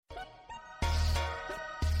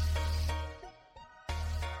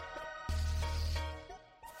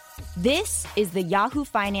This is the Yahoo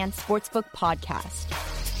Finance Sportsbook Podcast.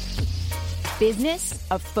 Business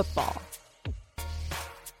of football.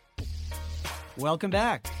 Welcome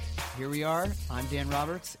back. Here we are. I'm Dan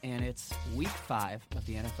Roberts, and it's week 5 of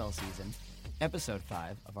the NFL season, episode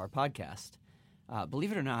 5 of our podcast.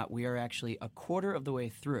 Believe it or not, we are actually a quarter of the way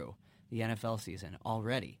through the NFL season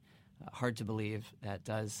already. Hard to believe that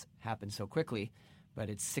does happen so quickly, but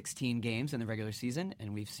it's 16 games in the regular season,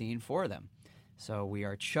 and we've seen 4 of them. So we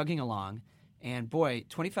are chugging along, and boy,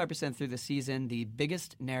 25% through the season, the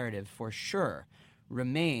biggest narrative for sure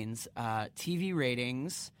remains TV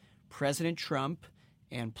ratings, President Trump,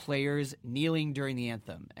 and players kneeling during the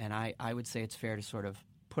anthem. And I would say it's fair to sort of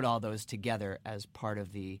put all those together as part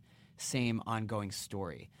of the same ongoing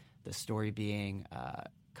story. The story being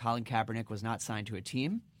Colin Kaepernick was not signed to a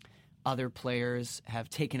team. Other players have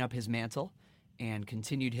taken up his mantle and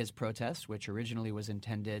continued his protest, which originally was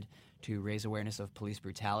intended to raise awareness of police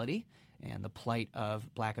brutality and the plight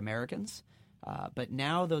of Black Americans. But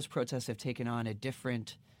now those protests have taken on a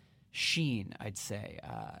different sheen, I'd say.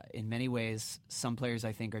 In many ways, some players,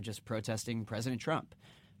 I think, are just protesting President Trump.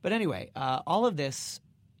 But anyway, all of this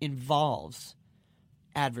involves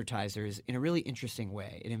advertisers in a really interesting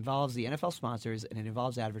way. It involves the NFL sponsors and it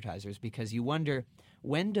involves advertisers because you wonder,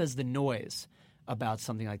 when does the noise about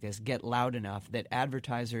something like this get loud enough that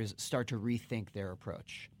advertisers start to rethink their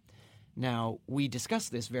approach? Now, we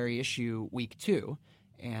discussed this very issue week 2,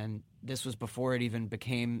 and this was before it even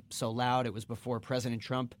became so loud. It was before President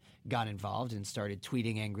Trump got involved and started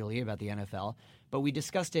tweeting angrily about the NFL. But we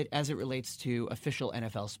discussed it as it relates to official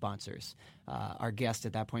NFL sponsors. Our guest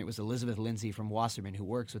at that point was Elizabeth Lindsay from Wasserman, who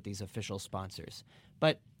works with these official sponsors.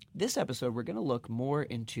 But this episode, we're going to look more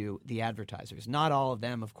into the advertisers. Not all of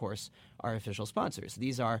them, of course, are official sponsors.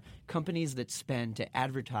 These are companies that spend to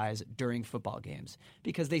advertise during football games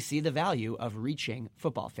because they see the value of reaching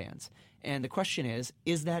football fans. And the question is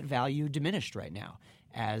that value diminished right now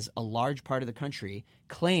as a large part of the country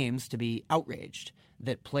claims to be outraged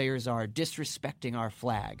that players are disrespecting our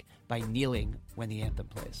flag by kneeling when the anthem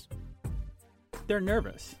plays? They're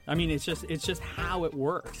nervous. I mean, it's just how it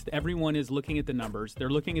works. Everyone is looking at the numbers. They're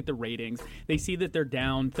looking at the ratings. They see that they're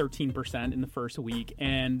down 13% in the first week,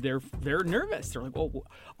 and they're nervous. They're like, well,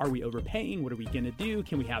 are we overpaying? What are we going to do?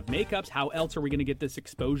 Can we have makeups? How else are we going to get this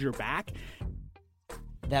exposure back?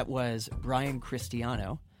 That was Brian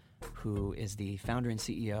Cristiano, who is the founder and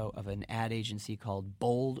CEO of an ad agency called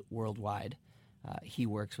Bold Worldwide. He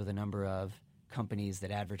works with a number of companies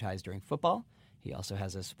that advertise during football. He also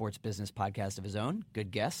has a sports business podcast of his own. Good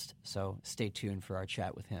guest, so stay tuned for our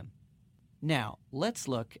chat with him. Now, let's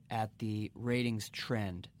look at the ratings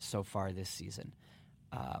trend so far this season.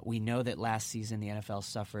 We know that last season the NFL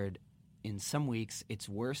suffered, in some weeks, its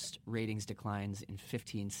worst ratings declines in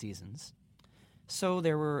 15 seasons. So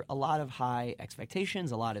there were a lot of high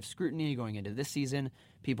expectations, a lot of scrutiny going into this season.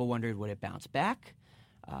 People wondered, would it bounce back,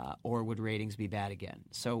 or would ratings be bad again?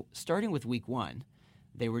 So starting with week 1,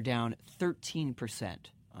 they were down 13%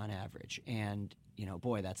 on average. And,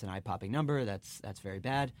 boy, that's an eye-popping number. That's very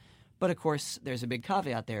bad. But, of course, there's a big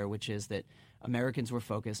caveat there, which is that Americans were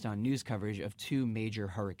focused on news coverage of 2 major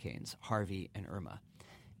hurricanes, Harvey and Irma.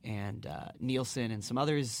 And Nielsen and some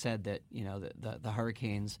others said that, the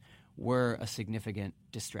hurricanes were a significant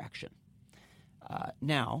distraction.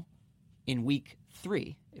 Now, in week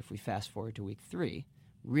 3, if we fast forward to week 3,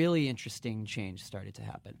 really interesting change started to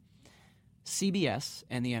happen. CBS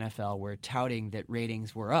and the NFL were touting that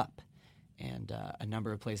ratings were up, and a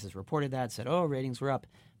number of places reported that, said, oh, ratings were up.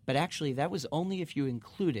 But actually, that was only if you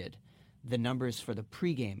included the numbers for the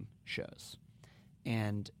pregame shows.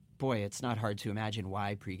 And boy, it's not hard to imagine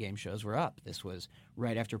why pregame shows were up. This was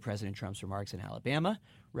right after President Trump's remarks in Alabama,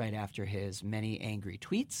 right after his many angry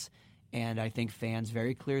tweets, and I think fans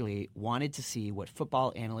very clearly wanted to see what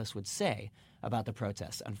football analysts would say about the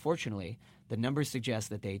protests. Unfortunately, the numbers suggest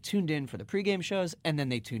that they tuned in for the pregame shows and then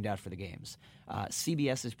they tuned out for the games.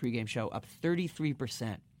 CBS's pregame show up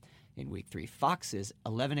 33% in week 3. Fox's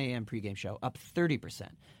 11 a.m. pregame show up 30%.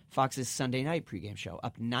 Fox's Sunday night pregame show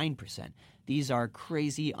up 9%. These are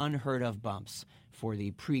crazy, unheard of bumps for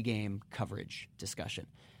the pregame coverage discussion.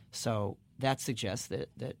 So that suggests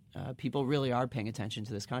that people really are paying attention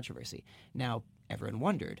to this controversy. Now, everyone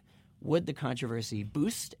wondered, would the controversy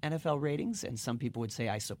boost NFL ratings? And some people would say,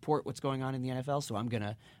 I support what's going on in the NFL, so I'm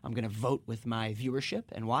gonna vote with my viewership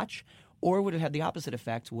and watch. Or would it have the opposite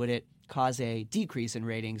effect? Would it cause a decrease in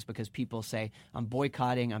ratings because people say, I'm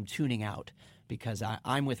boycotting, I'm tuning out because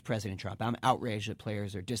I'm with President Trump. I'm outraged that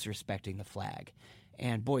players are disrespecting the flag.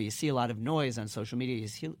 And boy, you see a lot of noise on social media.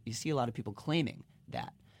 You see a lot of people claiming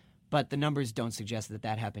that. But the numbers don't suggest that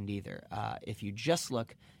that happened either. If you just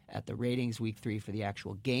look at the ratings week 3 for the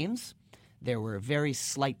actual games, there were very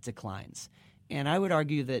slight declines. And I would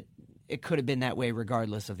argue that it could have been that way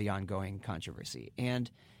regardless of the ongoing controversy. And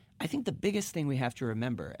I think the biggest thing we have to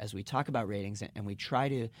remember as we talk about ratings and we try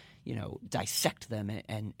to, dissect them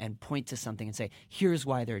and point to something and say, here's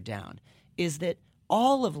why they're down, is that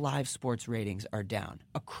all of live sports ratings are down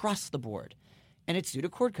across the board. And it's due to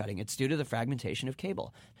cord cutting. It's due to the fragmentation of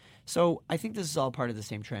cable. So I think this is all part of the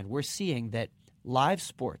same trend. We're seeing that live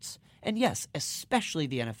sports, and yes, especially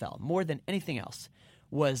the NFL, more than anything else,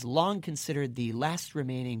 was long considered the last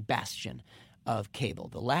remaining bastion of cable,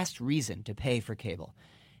 the last reason to pay for cable.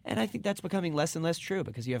 And I think that's becoming less and less true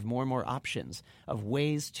because you have more and more options of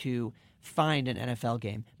ways to find an NFL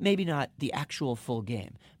game. Maybe not the actual full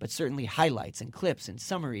game, but certainly highlights and clips and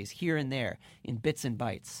summaries here and there in bits and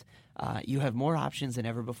bytes. You have more options than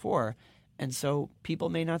ever before. And so people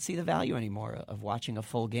may not see the value anymore of watching a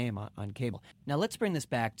full game on cable. Now let's bring this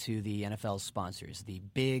back to the NFL's sponsors, the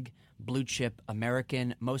big blue-chip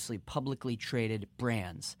American, mostly publicly traded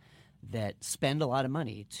brands that spend a lot of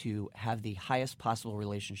money to have the highest possible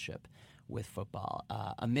relationship with football.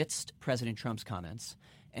 Amidst President Trump's comments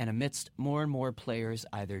and amidst more and more players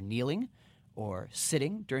either kneeling or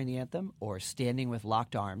sitting during the anthem or standing with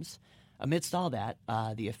locked arms, amidst all that,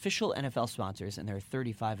 the official NFL sponsors, and there are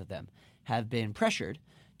 35 of them, have been pressured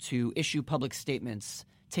to issue public statements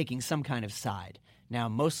taking some kind of side. Now,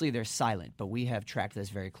 mostly they're silent, but we have tracked this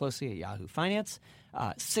very closely at Yahoo Finance.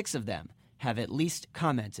 6 of them have at least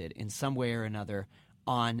commented in some way or another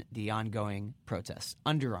on the ongoing protests.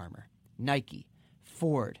 Under Armour, Nike,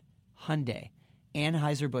 Ford, Hyundai,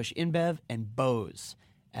 Anheuser-Busch InBev, and Bose,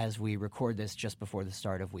 as we record this just before the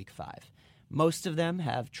start of Week 5. Most of them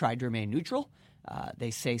have tried to remain neutral. They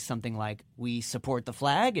say something like, we support the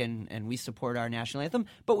flag and we support our national anthem,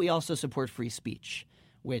 but we also support free speech,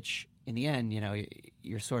 which in the end,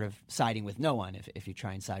 you're sort of siding with no one if you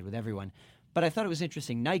try and side with everyone. But I thought it was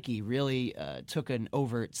interesting. Nike really took an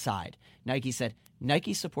overt side. Nike said,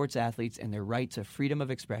 Nike supports athletes and their right to freedom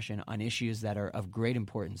of expression on issues that are of great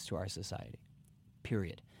importance to our society.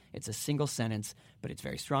 Period. It's a single sentence, but it's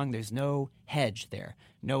very strong. There's no hedge there,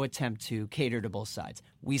 no attempt to cater to both sides.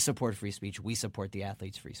 We support free speech. We support the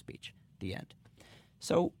athletes' free speech. The end.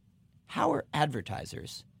 So how are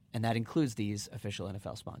advertisers, and that includes these official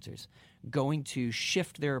NFL sponsors, going to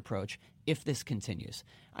shift their approach if this continues?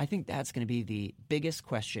 I think that's going to be the biggest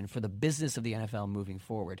question for the business of the NFL moving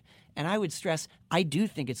forward. And I would stress, I do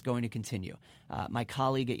think it's going to continue. My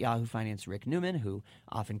colleague at Yahoo Finance, Rick Newman, who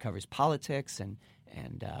often covers politics and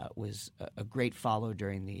was a great follow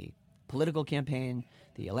during the political campaign,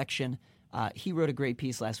 the election, he wrote a great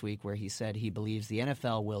piece last week where he said he believes the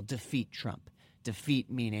NFL will defeat Trump. Defeat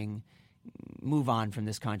meaning move on from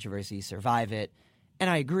this controversy, survive it. And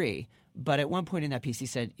I agree. But at one point in that piece, he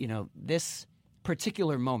said, this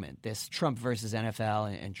particular moment, this Trump versus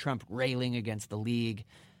NFL and Trump railing against the league,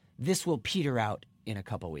 this will peter out in a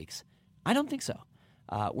couple weeks. I don't think so.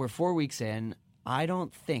 We're 4 weeks in. I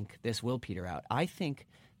don't think this will peter out. I think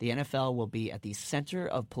the NFL will be at the center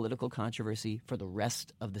of political controversy for the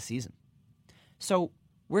rest of the season. So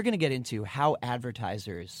we're going to get into how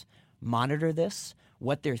advertisers monitor this,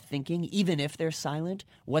 what they're thinking, even if they're silent,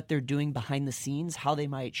 what they're doing behind the scenes, how they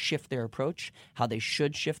might shift their approach, how they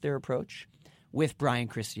should shift their approach, with Brian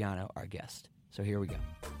Cristiano, our guest. So here we go.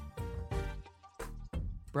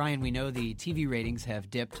 Brian, we know the TV ratings have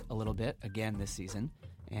dipped a little bit again this season,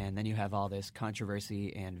 and then you have all this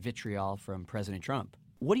controversy and vitriol from President Trump.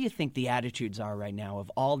 What do you think the attitudes are right now of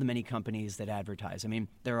all the many companies that advertise? I mean,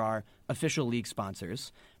 there are official league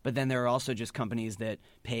sponsors, but then there are also just companies that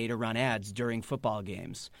pay to run ads during football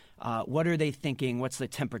games. What are they thinking? What's the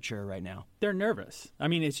temperature right now? They're nervous. I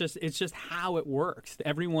mean, it's just how it works.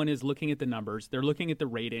 Everyone is looking at the numbers. They're looking at the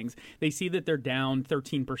ratings. They see that they're down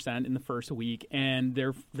 13% in the first week, and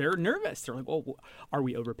they're nervous. They're like, well, are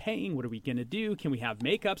we overpaying? What are we going to do? Can we have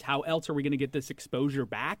makeups? How else are we going to get this exposure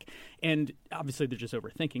back? And obviously, they're just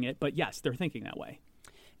overthinking it. But yes, they're thinking that way.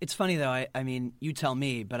 It's funny, though. I mean, you tell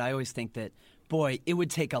me, but I always think that, boy, it would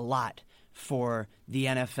take a lot for the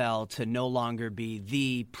NFL to no longer be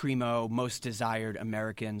the primo, most desired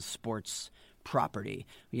American sports property.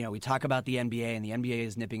 We talk about the NBA, and the NBA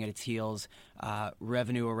is nipping at its heels.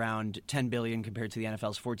 Revenue around $10 billion compared to the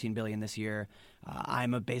NFL's $14 billion this year.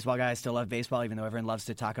 I'm a baseball guy. I still love baseball, even though everyone loves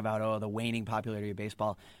to talk about, the waning popularity of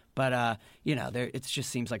baseball. But, it just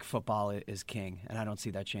seems like football is king, and I don't see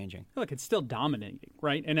that changing. Look, it's still dominating,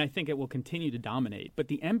 right? And I think it will continue to dominate. But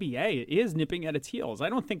the NBA is nipping at its heels. I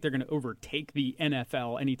don't think they're going to overtake the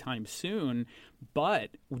NFL anytime soon. But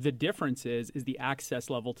the difference is the access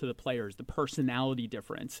level to the players, the personality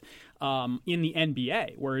difference in the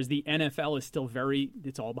NBA, whereas the NFL is still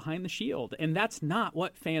it's all behind the shield. And that's not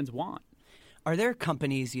what fans want. Are there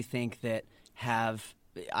companies you think that have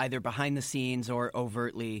either behind the scenes or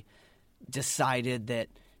overtly decided that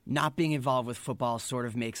not being involved with football sort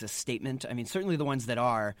of makes a statement? I mean, certainly the ones that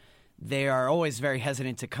they are always very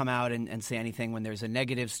hesitant to come out and say anything when there's a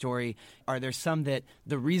negative story. Are there some that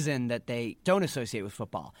the reason that they don't associate with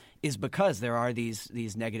football is because there are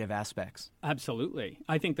these negative aspects? Absolutely.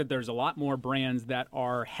 I think that there's a lot more brands that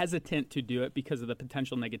are hesitant to do it because of the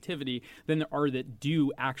potential negativity than there are that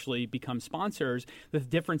do actually become sponsors. The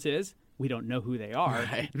difference is we don't know who they are,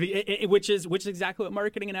 right. which is exactly what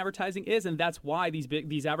marketing and advertising is, and that's why these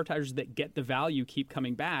advertisers that get the value keep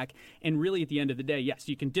coming back. And really, at the end of the day, yes,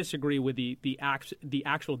 you can disagree with the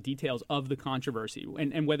actual details of the controversy,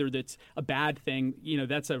 and whether that's a bad thing,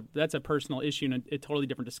 that's a personal issue and a totally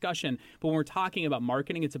different discussion. But when we're talking about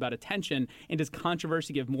marketing, it's about attention. And does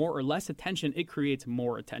controversy give more or less attention? It creates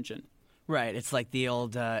more attention. Right. It's like the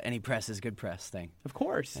old any press is good press thing. Of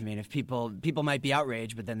course. I mean, if people might be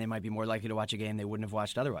outraged, but then they might be more likely to watch a game they wouldn't have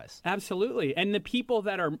watched otherwise. Absolutely. And the people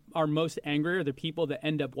that are most angry are the people that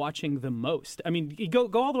end up watching the most. I mean, you go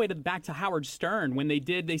all the way back to Howard Stern when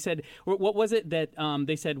they said, what was it that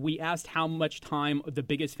they said, we asked how much time the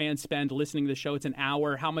biggest fans spend listening to the show. It's an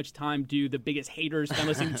hour. How much time do the biggest haters spend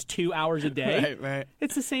listening? It's 2 hours a day. Right.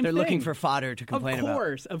 It's the same thing. They're looking for fodder to complain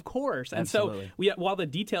about. Of course. And Absolutely. so while the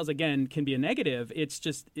details, again, can be a negative, it's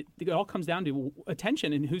just it all comes down to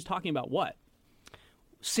attention and who's talking about what.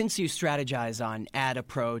 Since you strategize on ad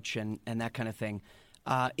approach and that kind of thing,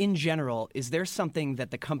 in general, is there something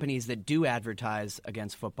that the companies that do advertise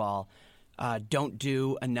against football don't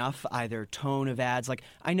do enough, either tone of ads? Like,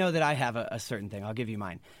 I know that I have a certain thing. I'll give you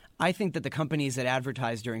mine. I think that the companies that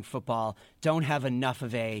advertise during football don't have enough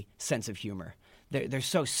of a sense of humor. They're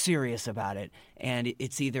so serious about it, and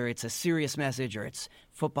it's either it's a serious message or it's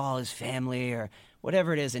football is family or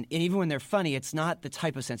whatever it is. And even when they're funny, it's not the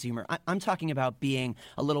type of sense of humor. I'm talking about being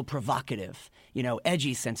a little provocative,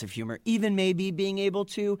 edgy sense of humor, even maybe being able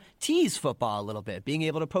to tease football a little bit, being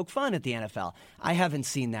able to poke fun at the NFL. I haven't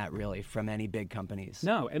seen that really from any big companies.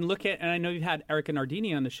 No, and I know you've had Erica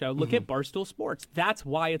Nardini on the show. Look at Barstool Sports. That's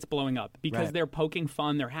why it's blowing up, because they're poking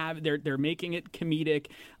fun. They're making it comedic.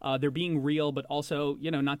 They're being real, but also,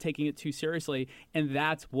 not taking it too seriously. And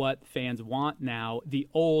that's what fans want now. The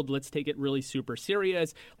old, let's take it really super serious.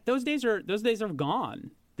 Those days are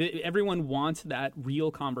gone. Everyone wants that real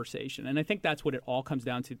conversation. And I think that's what it all comes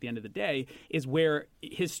down to at the end of the day, is where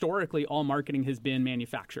historically all marketing has been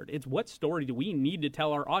manufactured. It's what story do we need to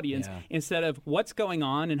tell our audience instead of what's going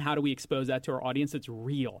on and how do we expose that to our audience. It's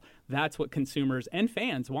real. That's what consumers and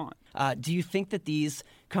fans want. Do you think that these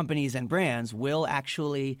companies and brands will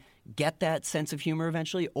actually get that sense of humor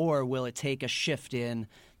eventually, or will it take a shift in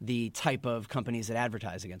the type of companies that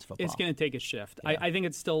advertise against football? It's going to take a shift. Yeah. I think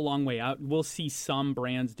it's still a long way out. We'll see some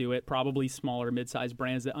brands do it, probably smaller, mid-sized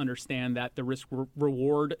brands that understand that the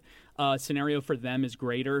risk-reward scenario for them is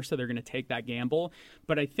greater, so they're going to take that gamble.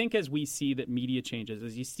 But I think as we see that media changes,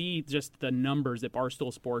 as you see just the numbers that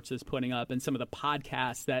Barstool Sports is putting up and some of the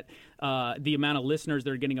podcasts that the amount of listeners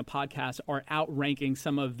that are getting a podcast are outranking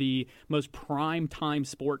some of the most prime-time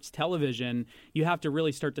sports television, you have to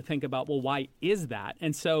really start to think about, well, why is that?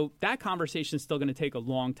 And so that conversation is still going to take a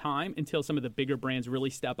long time until some of the bigger brands really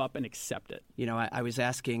step up and accept it. I was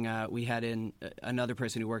asking, we had in another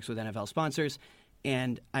person who works with NFL sponsors,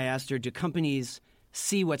 and I asked her, do companies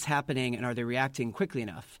see what's happening and are they reacting quickly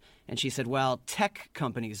enough? And she said, well, tech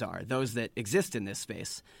companies are, those that exist in this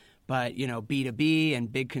space. But, B2B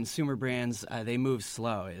and big consumer brands, they move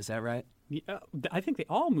slow. Is that right? Yeah, I think they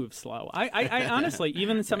all move slow. I honestly,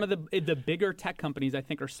 even some of the bigger tech companies, I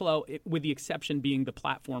think are slow, with the exception being the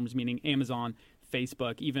platforms, meaning Amazon,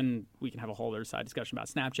 Facebook, even we can have a whole other side discussion about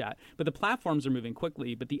Snapchat. But the platforms are moving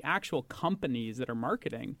quickly. But the actual companies that are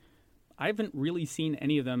marketing, I haven't really seen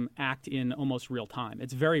any of them act in almost real time.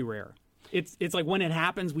 It's very rare. It's like when it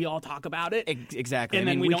happens, we all talk about it. Exactly. And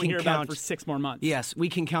then we don't hear about it for 6 more months. Yes, we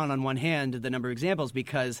can count on one hand the number of examples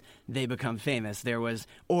because they become famous. There was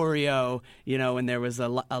Oreo, and there was a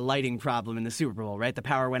lighting problem in the Super Bowl, right? The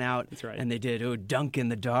power went out. That's right. And they did, dunk in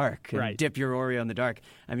the dark. And dip your Oreo in the dark.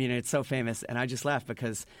 I mean, it's so famous. And I just laugh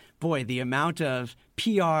because, boy, the amount of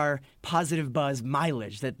PR, positive buzz,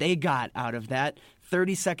 mileage that they got out of that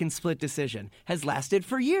 30-second split decision has lasted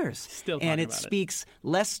for years. Still and it speaks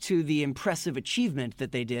less to the impressive achievement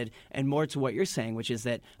that they did and more to what you're saying, which is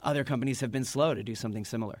that other companies have been slow to do something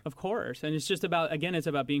similar. Of course. And it's just about, again, it's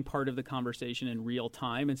about being part of the conversation in real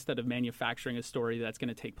time instead of manufacturing a story that's going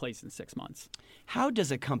to take place in 6 months. How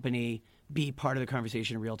does a company be part of the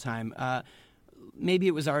conversation in real time? Maybe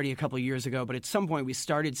it was already a couple of years ago, but at some point we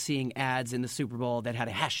started seeing ads in the Super Bowl that had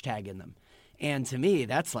a hashtag in them. And to me,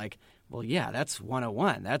 that's like, well, yeah, that's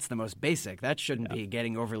 101. That's the most basic. That shouldn't be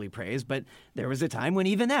getting overly praised. But there was a time when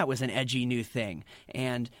even that was an edgy new thing.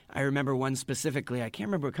 And I remember one specifically, I can't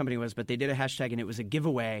remember what company it was, but they did a hashtag and it was a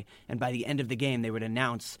giveaway. And by the end of the game, they would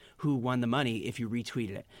announce who won the money if you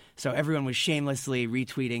retweeted it. So everyone was shamelessly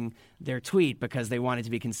retweeting their tweet because they wanted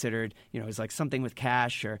to be considered, it was like something with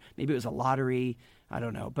cash or maybe it was a lottery. I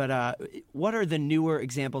don't know. But what are the newer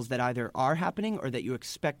examples that either are happening or that you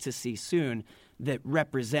expect to see soon that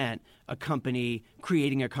represent a company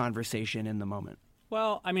creating a conversation in the moment?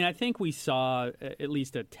 Well, I mean, I think we saw at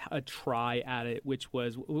least a try at it, which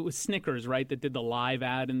was Snickers, right, that did the live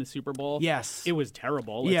ad in the Super Bowl. Yes. It was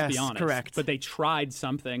terrible, let's be honest. Correct. But they tried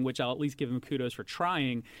something, which I'll at least give them kudos for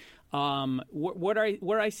trying.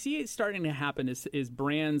 Where I see it starting to happen is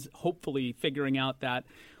brands hopefully figuring out that,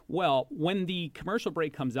 well, when the commercial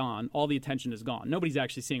break comes on, all the attention is gone. Nobody's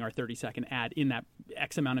actually seeing our 30-second ad in that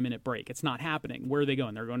X amount of minute break. It's not happening. Where are they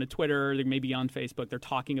going? They're going to Twitter. They may be on Facebook. They're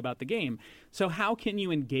talking about the game. So how can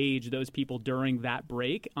you engage those people during that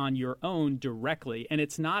break on your own directly? And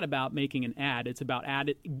it's not about making an ad. It's about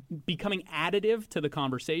becoming additive to the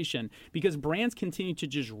conversation because brands continue to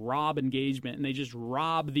just rob engagement and they just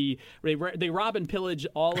rob they rob and pillage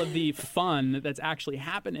all of the fun that's actually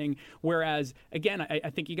happening. Whereas, again, I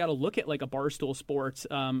think you got to look at like a Barstool Sports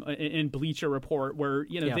and Bleacher Report where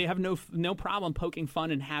they have no problem poking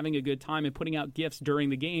fun and having a good time and putting out gifts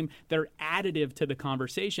during the game that are additive to the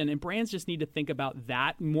conversation. And brands just need to think about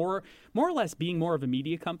that more or less being more of a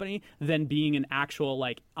media company than being an actual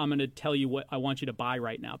like, I'm going to tell you what I want you to buy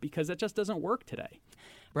right now, because that just doesn't work today.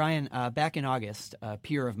 Brian, back in August, a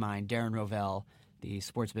peer of mine, Darren Rovell, the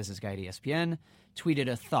sports business guy at ESPN, tweeted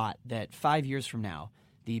a thought that 5 years from now,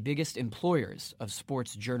 the biggest employers of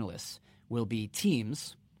sports journalists will be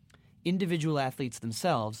teams, individual athletes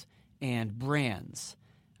themselves, and brands.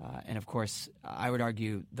 And of course, I would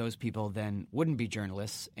argue those people then wouldn't be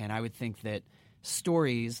journalists, and I would think that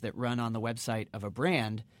stories that run on the website of a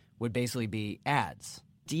brand would basically be ads.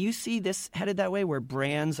 Do you see this headed that way, where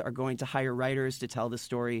brands are going to hire writers to tell the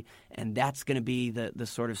story, and that's going to be the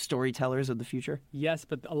sort of storytellers of the future? Yes,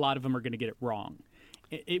 but a lot of them are going to get it wrong.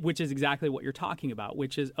 Which is exactly what you're talking about,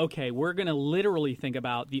 which is, okay, we're going to literally think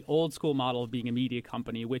about the old school model of being a media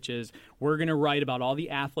company, which is we're going to write about all the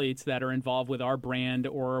athletes that are involved with our brand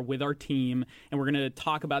or with our team, and we're going to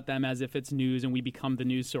talk about them as if it's news and we become the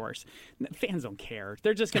news source. Fans don't care.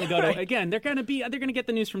 They're just going to go to, again, they're going to get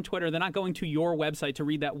the news from Twitter. They're not going to your website to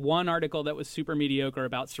read that one article that was super mediocre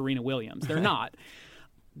about Serena Williams. They're not.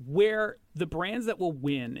 Where the brands that will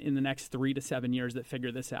win in the next 3 to 7 years that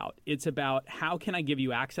figure this out, it's about how can I give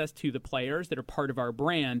you access to the players that are part of our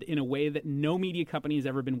brand in a way that no media company has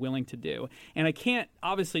ever been willing to do. And I can't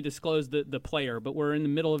obviously disclose the player, but we're in the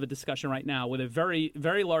middle of a discussion right now with a very,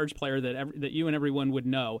 very large player that you and everyone would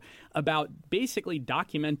know about basically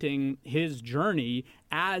documenting his journey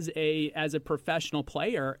as a professional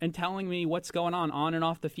player and telling me what's going on and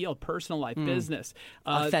off the field, personal life, business.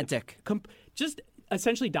 Authentic. Just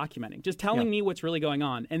essentially documenting, just telling me what's really going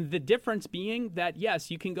on. And the difference being that, yes,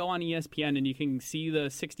 you can go on ESPN and you can see the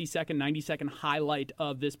 60-second, 90-second highlight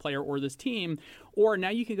of this player or this team, or now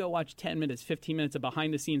you can go watch 10 minutes, 15 minutes of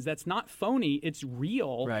behind the scenes. That's not phony. It's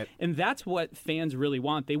real. Right. And that's what fans really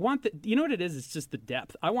want. They want you know what it is? It's just the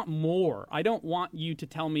depth. I want more. I don't want you to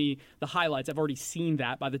tell me the highlights. I've already seen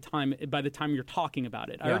that by the time you're talking about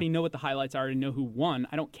it. I already know what the highlights are. I already know who won.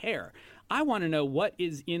 I don't care. I want to know what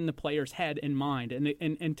is in the player's head and mind.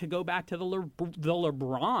 And to go back to the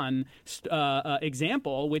LeBron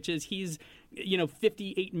example, which is he's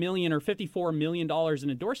 $58 million or $54 million in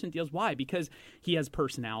endorsement deals. Why? Because he has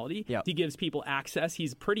personality. Yep. He gives people access.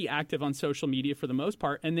 He's pretty active on social media for the most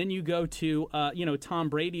part. And then you go to, Tom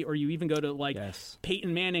Brady, or you even go to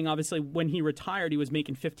Peyton Manning. Obviously, when he retired, he was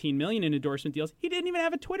making $15 million in endorsement deals. He didn't even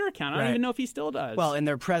have a Twitter account. I don't even know if he still does. Well, and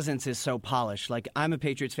their presence is so polished. Like, I'm a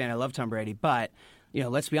Patriots fan. I love Tom Brady, but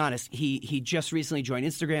let's be honest. He just recently joined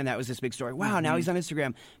Instagram. That was this big story. Wow, now he's on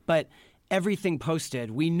Instagram. But everything posted,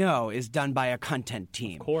 we know, is done by a content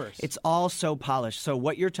team. Of course. It's all so polished. So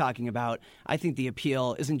what you're talking about, I think the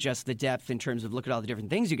appeal isn't just the depth in terms of look at all the different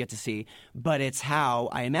things you get to see, but it's how,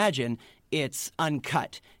 I imagine, it's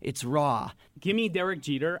uncut. It's raw. Give me Derek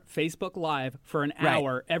Jeter, Facebook Live for an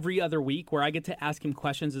hour every other week where I get to ask him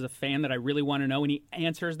questions as a fan that I really want to know, and he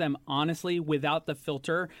answers them honestly without the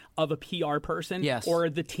filter of a PR person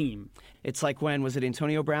or the team. It's like when, was it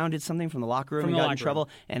Antonio Brown did something from the locker room and got in trouble?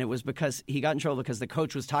 And it was because he got in trouble because the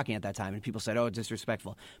coach was talking at that time, and people said, oh, it's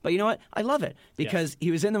disrespectful. But you know what? I love it because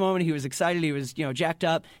he was in the moment, he was excited, he was jacked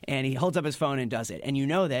up, and he holds up his phone and does it. And you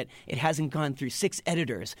know that it hasn't gone through 6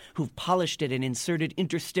 editors who've polished it and inserted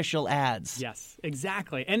interstitial ads. Yes,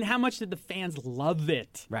 exactly. And how much did the fans love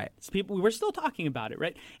it? Right. We're still talking about it,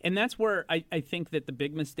 right? And that's where I think that the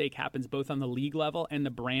big mistake happens both on the league level and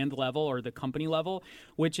the brand level or the company level,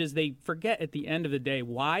 which is they forget at the end of the day,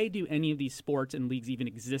 why do any of these sports and leagues even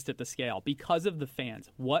exist at the scale? Because of the fans.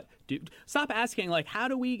 Stop asking, how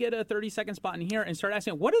do we get a 30-second spot in here, and start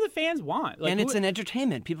asking, what do the fans want? And it's an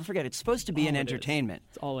entertainment. People forget it's supposed to be an entertainment.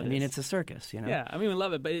 It's all it is. I mean, it's a circus, Yeah, I mean, we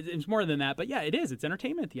love it, but it's more than that. But yeah, it is. It's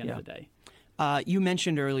entertainment at the end of the day. You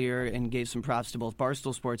mentioned earlier and gave some props to both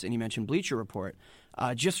Barstool Sports and you mentioned Bleacher Report.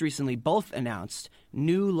 Just recently, both announced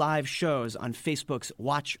new live shows on Facebook's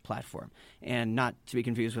Watch platform. And not to be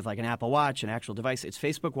confused with an Apple Watch, an actual device, it's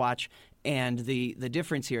Facebook Watch. And the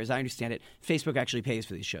difference here, as I understand it, Facebook actually pays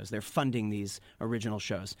for these shows. They're funding these original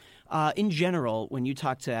shows. In general, when you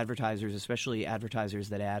talk to advertisers, especially advertisers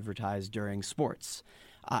that advertise during sports,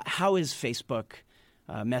 how is Facebook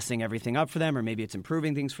messing everything up for them, or maybe it's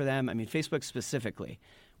improving things for them? I mean, Facebook specifically,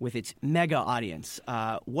 with its mega audience,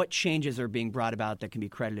 what changes are being brought about that can be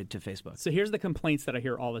credited to Facebook? So here's the complaints that I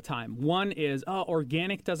hear all the time. One is,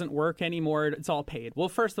 organic doesn't work anymore. It's all paid. Well,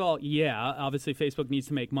 first of all, obviously Facebook needs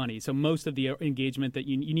to make money. So most of the engagement that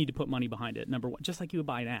you need to put money behind it, number one, just like you would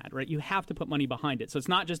buy an ad, right? You have to put money behind it. So it's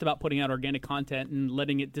not just about putting out organic content and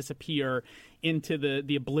letting it disappear into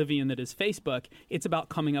the oblivion that is Facebook. It's about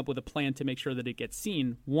coming up with a plan to make sure that it gets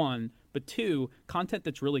seen, one. But two, content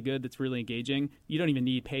that's really good, that's really engaging, you don't even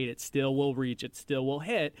need paid. It still will reach. It still will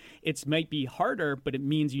hit. It might be harder, but it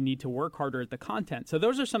means you need to work harder at the content. So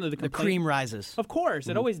those are some of the complaints. The cream rises. Of course.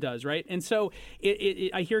 It always does, right? And so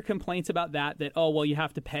I hear complaints about that, you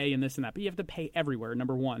have to pay and this and that. But you have to pay everywhere,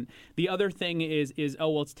 number one. The other thing is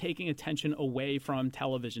it's taking attention away from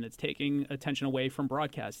television. It's taking attention away from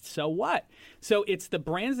broadcast. So what? So it's the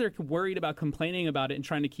brands that are worried about complaining about it and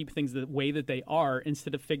trying to keep things the way that they are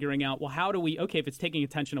instead of figuring out, well, how do we, if it's taking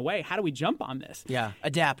attention away, how do we jump on this? Yeah,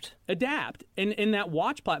 adapt. And that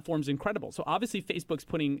Watch platform is incredible. So obviously Facebook's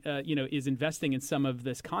putting, is investing in some of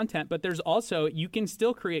this content, but there's also, you can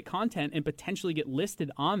still create content and potentially get listed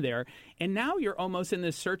on there. And now you're almost in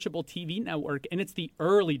this searchable TV network, and it's the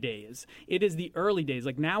early days. It is the early days.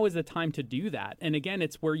 Now is the time to do that. And again,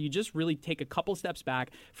 it's where you just really take a couple steps back,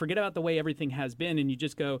 forget about the way everything has been, and you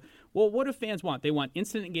just go, well, what do fans want? They want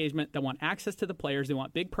instant engagement. They want access to the players. They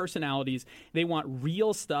want big personalities. They want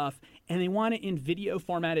real stuff, and they want it in video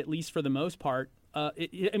format, at least for the most part.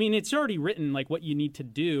 It's already written what you need to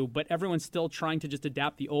do, but everyone's still trying to just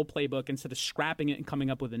adapt the old playbook instead of scrapping it and coming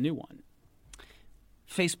up with a new one.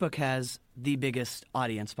 Facebook has the biggest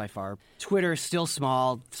audience by far. Twitter is still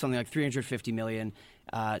small, something like 350 million.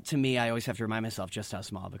 To me, I always have to remind myself just how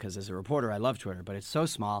small, because as a reporter, I love Twitter, but it's so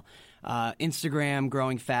small. Instagram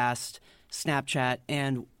growing fast, Snapchat,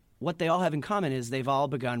 and what they all have in common is they've all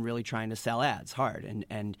begun really trying to sell ads hard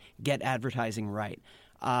and get advertising right.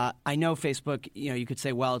 I know Facebook, you could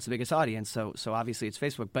say, well, it's the biggest audience, so obviously it's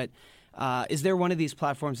Facebook. But is there one of these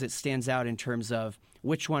platforms that stands out in terms of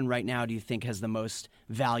which one right now do you think has the most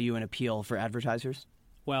value and appeal for advertisers?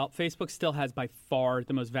 Well, Facebook still has by far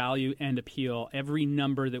the most value and appeal. Every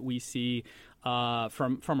number that we see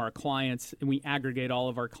from our clients, and we aggregate all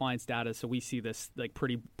of our clients' data, so we see this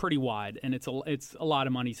pretty wide, and it's a lot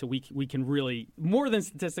of money. So we can really, more than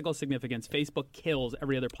statistical significance, Facebook kills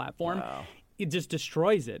every other platform. Wow. it just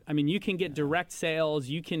destroys it. I mean, you can get direct sales,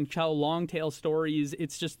 you can tell long tail stories.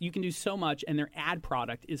 It's just, you can do so much, and their ad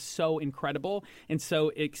product is so incredible and so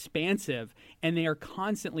expansive, and they are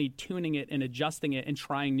constantly tuning it and adjusting it and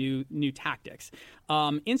trying new tactics.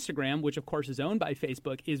 Instagram, which of course is owned by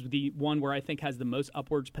Facebook, is the one where I think has the most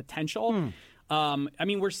upwards potential. I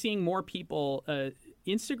mean, we're seeing more people.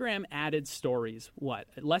 Instagram added stories,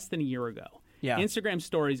 less than a year ago. Yeah. Instagram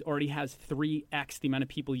Stories already has 3x the amount of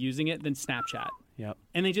people using it than Snapchat. Yep.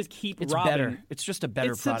 And they just keep it's robbing. Better. It's just a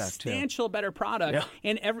better product, substantial better product.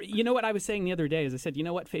 Yeah. And you know what I was saying the other day is I said, you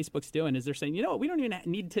know what Facebook's doing is they're saying, you know what, we don't even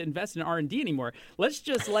need to invest in R&D anymore. Let's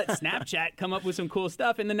just let Snapchat come up with some cool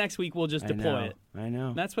stuff, and the next week we'll just deploy it. I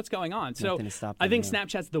know. That's what's going on. So I think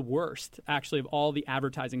Snapchat's the worst, actually, of all the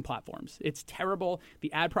advertising platforms. It's terrible.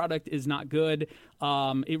 The ad product is not good.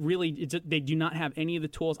 They do not have any of the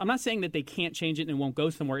tools. I'm not saying that they can't change it and it won't go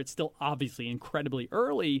somewhere. It's still obviously incredibly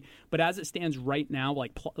early, but as it stands right now,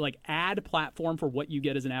 like ad platform for what you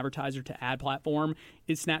get as an advertiser to ad platform,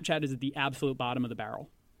 Snapchat is at the absolute bottom of the barrel.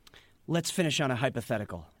 Let's finish on a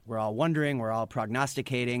hypothetical. We're all wondering, we're all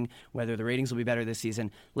prognosticating whether the ratings will be better this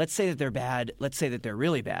season. Let's say that they're bad. Let's say that they're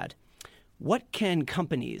really bad. What can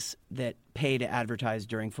companies that pay to advertise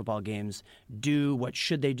during football games do? What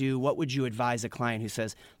should they do? What would you advise a client who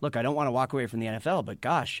says, look, I don't want to walk away from the NFL, but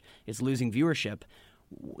gosh, it's losing viewership?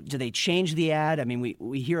 Do they change the ad? I mean,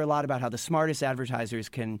 we hear a lot about how the smartest advertisers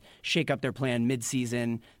can shake up their plan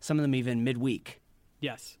mid-season, some of them even midweek.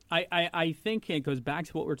 Yes. I think it goes back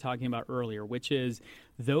to what we were talking about earlier, which is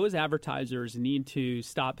those advertisers need to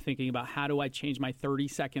stop thinking about how do I change my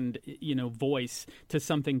 30-second voice to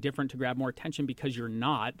something different to grab more attention, because you're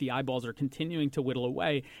not. The eyeballs are continuing to whittle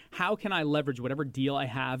away. How can I leverage whatever deal I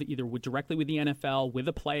have, either directly with the NFL, with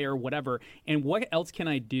a player, whatever, and what else can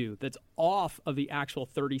I do that's off of the actual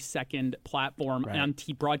 30-second platform on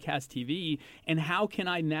broadcast TV, and how can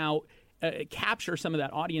I now capture some of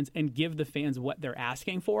that audience and give the fans what they're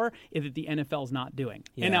asking for if the NFL's not doing.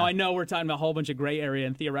 Yeah. And now I know we're talking about a whole bunch of gray area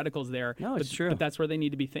and theoreticals there. No, it's true. But that's where they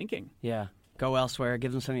need to be thinking. Yeah. Go elsewhere.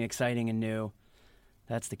 Give them something exciting and new.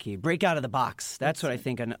 That's the key. Break out of the box. That's what I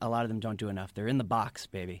think a lot of them don't do enough. They're in the box,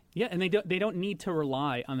 baby. Yeah, and they don't need to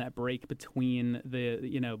rely on that break between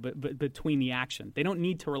between the action. They don't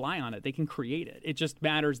need to rely on it. They can create it. It just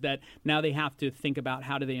matters that now they have to think about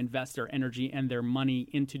how do they invest their energy and their money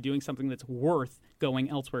into doing something that's worth going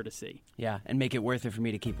elsewhere to see. Yeah, and make it worth it for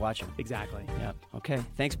me to keep watching. Exactly. Yeah. Okay.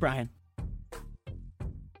 Thanks, Brian.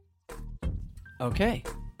 Okay.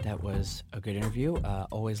 That was a good interview.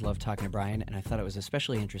 Always love talking to Brian, and I thought it was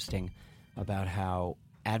especially interesting about how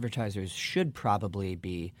advertisers should probably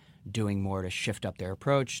be doing more to shift up their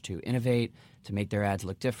approach, to innovate, to make their ads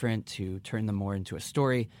look different, to turn them more into a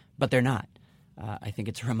story, but they're not. I think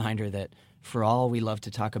it's a reminder that for all we love to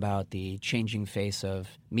talk about the changing face of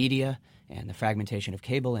media and the fragmentation of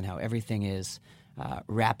cable and how everything is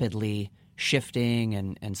rapidly shifting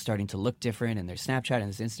and starting to look different, and there's Snapchat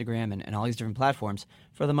and there's Instagram and all these different platforms.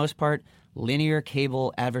 For the most part, linear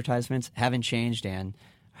cable advertisements haven't changed and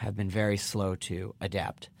have been very slow to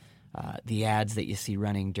adapt. The ads that you see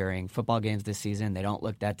running during football games this season, they don't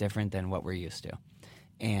look that different than what we're used to.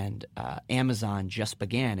 And Amazon just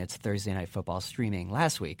began its Thursday Night Football streaming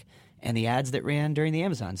last week, and the ads that ran during the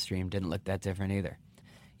Amazon stream didn't look that different either.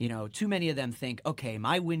 You know, too many of them think, okay,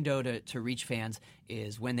 my window to reach fans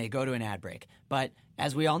is when they go to an ad break. But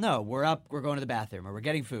as we all know, we're up, we're going to the bathroom, or we're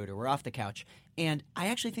getting food, or we're off the couch. And I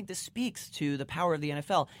actually think this speaks to the power of the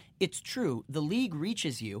NFL. It's true, the league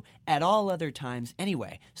reaches you at all other times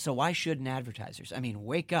anyway, so why shouldn't advertisers? I mean,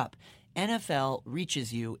 wake up. NFL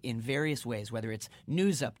reaches you in various ways, whether it's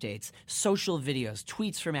news updates, social videos,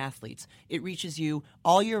 tweets from athletes. It reaches you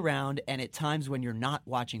all year round and at times when you're not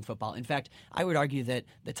watching football. In fact, I would argue that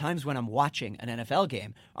the times when I'm watching an NFL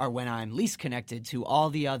game are when I'm least connected to all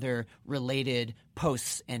the other related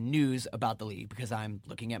posts and news about the league, because I'm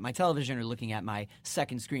looking at my television or looking at my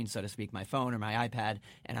second screen, so to speak, my phone or my iPad,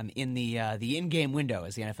 and I'm in the in-game window,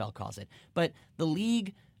 as the NFL calls it. But the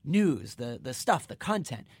league news, the stuff, the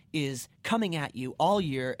content is coming at you all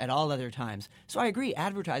year at all other times. So I agree,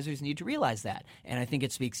 advertisers need to realize that. And I think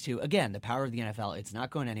it speaks to, again, the power of the NFL. It's not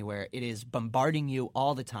going anywhere. It is bombarding you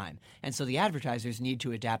all the time. And so the advertisers need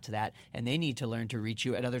to adapt to that, and they need to learn to reach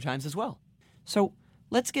you at other times as well. So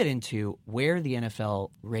let's get into where the NFL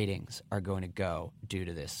ratings are going to go due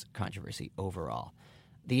to this controversy overall.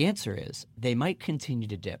 The answer is they might continue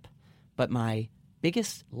to dip, but my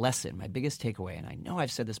biggest lesson, my biggest takeaway, and I know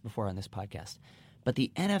I've said this before on this podcast, but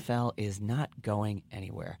the NFL is not going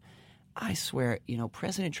anywhere. I swear,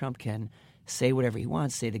 President Trump can say whatever he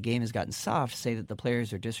wants, say the game has gotten soft, say that the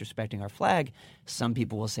players are disrespecting our flag. Some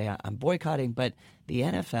people will say I'm boycotting, but the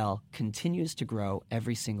NFL continues to grow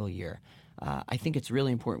every single year. I think it's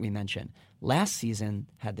really important we mention last season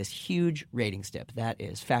had this huge ratings dip. That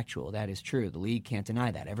is factual. That is true. The league can't deny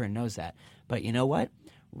that. Everyone knows that. But you know what?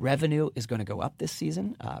 Revenue is going to go up this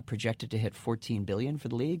season, projected to hit $14 billion for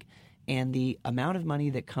the league. And the amount of money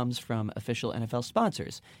that comes from official NFL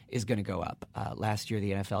sponsors is going to go up. Last year,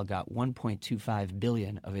 the NFL got $1.25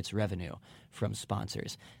 billion of its revenue from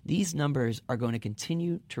sponsors. These numbers are going to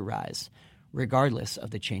continue to rise regardless of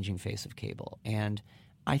the changing face of cable. And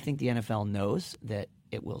I think the NFL knows that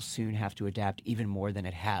it will soon have to adapt even more than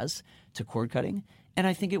it has to cord cutting, and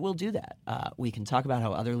I think it will do that. We can talk about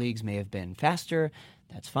how other leagues may have been faster.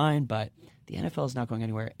 That's fine, but the NFL is not going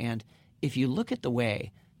anywhere. And if you look at the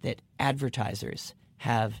way that advertisers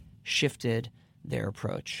have shifted their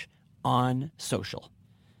approach on social,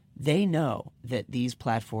 they know that these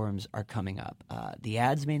platforms are coming up. The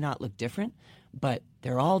ads may not look different, but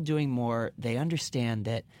they're all doing more. They understand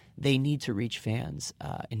that they need to reach fans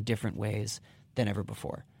in different ways than ever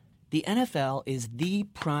before. The NFL is the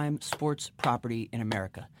prime sports property in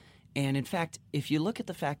America. And in fact, if you look at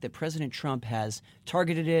the fact that President Trump has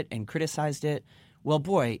targeted it and criticized it, well,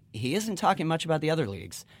 boy, he isn't talking much about the other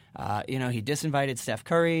leagues. He disinvited Steph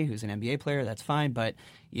Curry, who's an NBA player. That's fine. But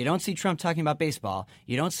you don't see Trump talking about baseball.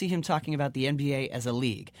 You don't see him talking about the NBA as a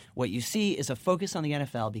league. What you see is a focus on the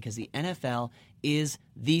NFL because the NFL is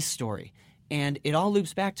the story. And it all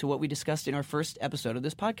loops back to what we discussed in our first episode of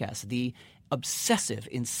this podcast, the obsessive,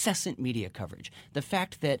 incessant media coverage. The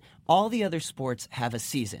fact that all the other sports have a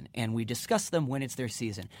season, and we discuss them when it's their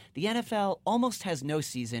season. The NFL almost has no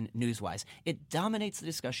season news-wise. It dominates the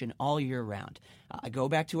discussion all year round. I go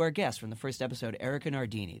back to our guest from the first episode, Erica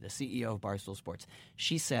Nardini, the CEO of Barstool Sports.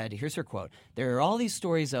 She said, here's her quote, "There are all these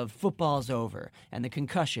stories of football's over and the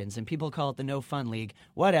concussions, and people call it the no-fun league,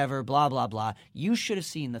 whatever, blah, blah, blah. You should have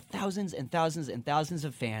seen the thousands and thousands and thousands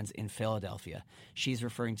of fans in Philadelphia." She's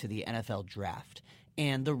referring to the NFL draft.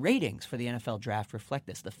 And the ratings for the NFL draft reflect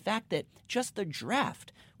this. The fact that just the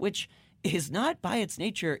draft, which is not by its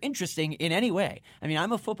nature interesting in any way. I mean,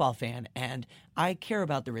 I'm a football fan, and I care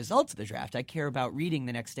about the results of the draft. I care about reading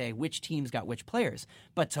the next day which teams got which players.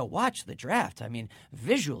 But to watch the draft, I mean,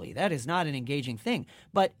 visually, that is not an engaging thing.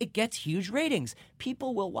 But it gets huge ratings.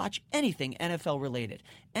 People will watch anything NFL-related.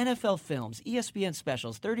 NFL films, ESPN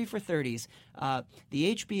specials, 30 for 30s,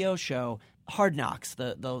 the HBO show, Hard Knocks,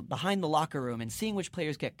 the behind the locker room, and seeing which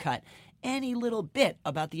players get cut. Any little bit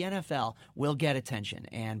about the NFL will get attention.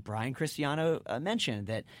 And Brian Cristiano mentioned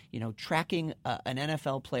that, tracking an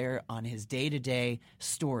NFL player on his day-to-day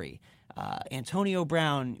story. Antonio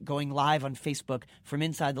Brown going live on Facebook from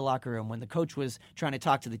inside the locker room when the coach was trying to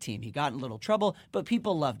talk to the team. He got in a little trouble, but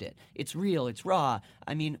people loved it. It's real. It's raw.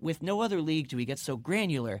 I mean, with no other league do we get so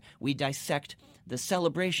granular. We dissect the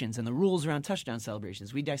celebrations and the rules around touchdown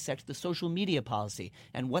celebrations. We dissect the social media policy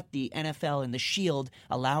and what the NFL and the Shield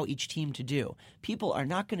allow each team to do. People are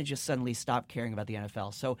not going to just suddenly stop caring about the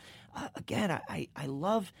NFL. So, again, I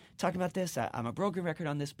love talking about this. I'm a broken record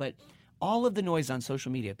on this, but all of the noise on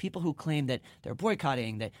social media, people who claim that they're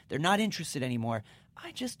boycotting, that they're not interested anymore,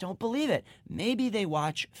 I just don't believe it. Maybe they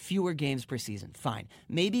watch fewer games per season. Fine.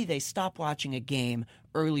 Maybe they stop watching a game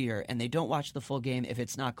earlier and they don't watch the full game if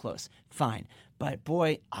it's not close. Fine. But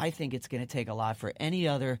boy, I think it's going to take a lot for any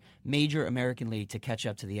other major American league to catch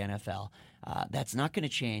up to the NFL. That's not going to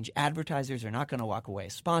change. Advertisers are not going to walk away.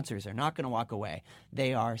 Sponsors are not going to walk away.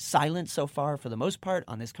 They are silent so far for the most part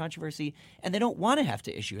on this controversy, and they don't want to have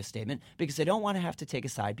to issue a statement because they don't want to have to take a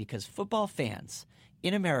side because football fans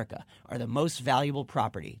in America are the most valuable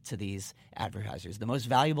property to these advertisers, the most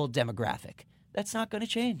valuable demographic. That's not going to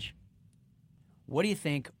change. What do you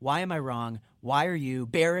think? Why am I wrong? Why are you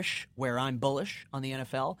bearish where I'm bullish on the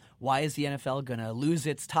NFL? Why is the NFL going to lose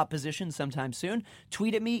its top position sometime soon?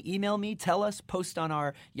 Tweet at me, email me, tell us, post on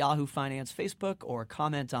our Yahoo Finance Facebook, or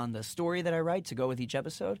comment on the story that I write to go with each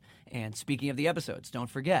episode. And speaking of the episodes, don't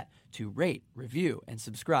forget to rate, review, and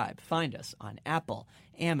subscribe. Find us on Apple,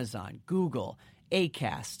 Amazon, Google,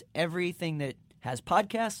 Acast, everything that has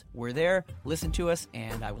podcasts. We're there. Listen to us,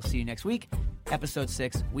 and I will see you next week. Episode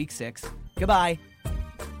 6, Week 6. Goodbye.